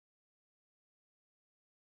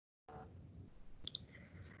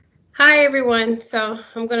Hi everyone. So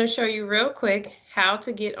I'm going to show you real quick how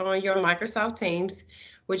to get on your Microsoft Teams,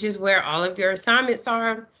 which is where all of your assignments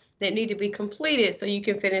are that need to be completed so you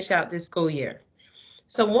can finish out this school year.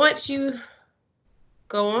 So once you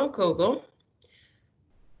go on Google,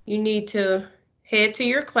 you need to head to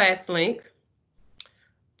your class link,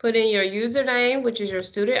 put in your username, which is your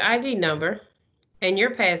student ID number, and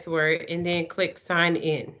your password, and then click sign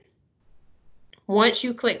in. Once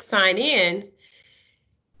you click sign in,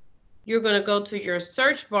 you're going to go to your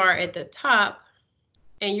search bar at the top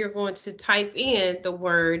and you're going to type in the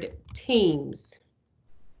word Teams.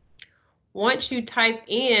 Once you type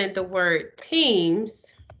in the word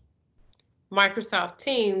Teams, Microsoft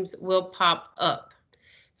Teams will pop up.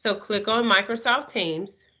 So click on Microsoft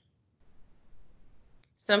Teams.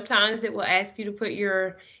 Sometimes it will ask you to put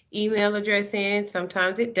your email address in,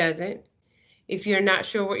 sometimes it doesn't. If you're not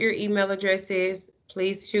sure what your email address is,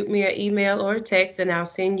 please shoot me an email or a text and I'll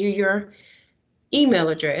send you your email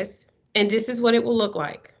address. And this is what it will look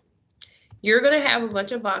like. You're going to have a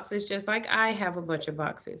bunch of boxes just like I have a bunch of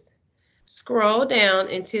boxes. Scroll down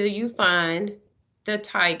until you find the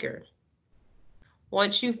tiger.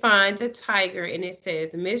 Once you find the tiger and it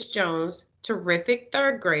says Miss Jones, terrific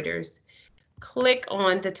third graders, click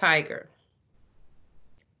on the tiger.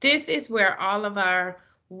 This is where all of our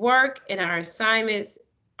work and our assignments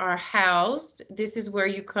are housed. This is where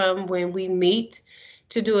you come when we meet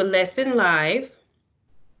to do a lesson live.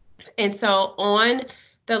 And so on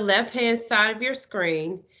the left-hand side of your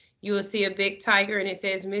screen, you will see a big tiger and it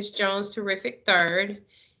says Miss Jones, terrific third.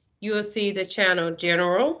 You will see the channel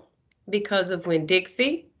General, Because of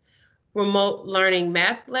Winn-Dixie, Remote Learning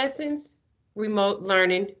Math Lessons, Remote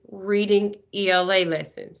Learning Reading ELA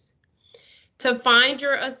Lessons. To find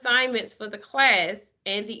your assignments for the class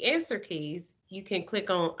and the answer keys, you can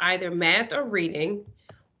click on either math or reading.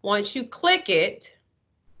 Once you click it,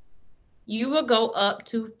 you will go up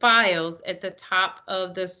to Files at the top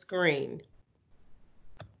of the screen.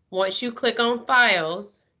 Once you click on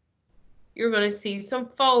Files, you're going to see some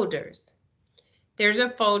folders. There's a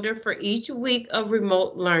folder for each week of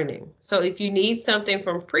remote learning. So if you need something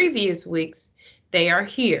from previous weeks, they are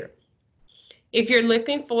here. If you're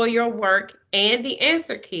looking for your work and the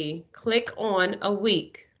answer key, click on a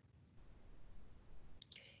week.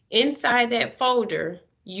 Inside that folder,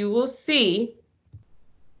 you will see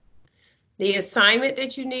the assignment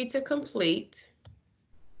that you need to complete,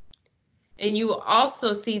 and you will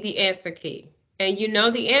also see the answer key. And you know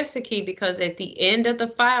the answer key because at the end of the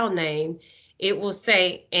file name, it will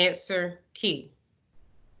say answer key.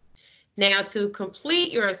 Now to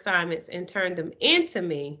complete your assignments and turn them into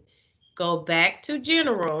me, go back to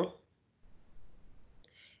General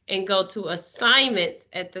and go to Assignments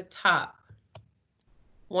at the top.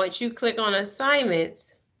 Once you click on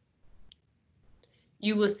Assignments,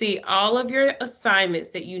 you will see all of your assignments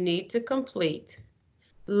that you need to complete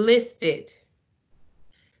listed.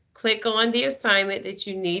 Click on the assignment that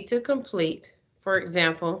you need to complete. For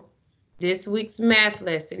example, this week's math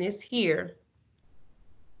lesson is here.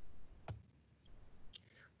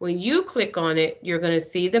 When you click on it, you're going to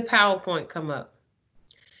see the PowerPoint come up.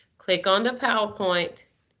 Click on the PowerPoint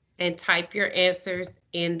and type your answers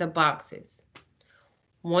in the boxes.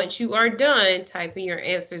 Once you are done typing your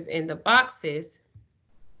answers in the boxes,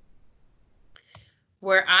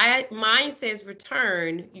 where mine says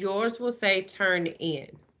return, yours will say turn in.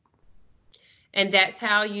 And that's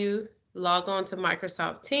how you log on to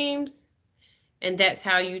Microsoft Teams, and that's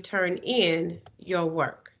how you turn in your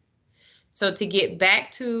work. So to get back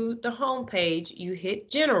to the home page, you hit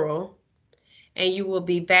General, and you will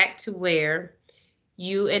be back to where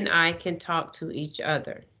you and I can talk to each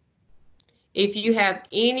other. If you have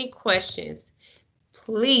any questions,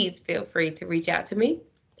 please feel free to reach out to me,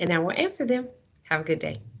 and I will answer them. Have a good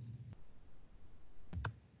day.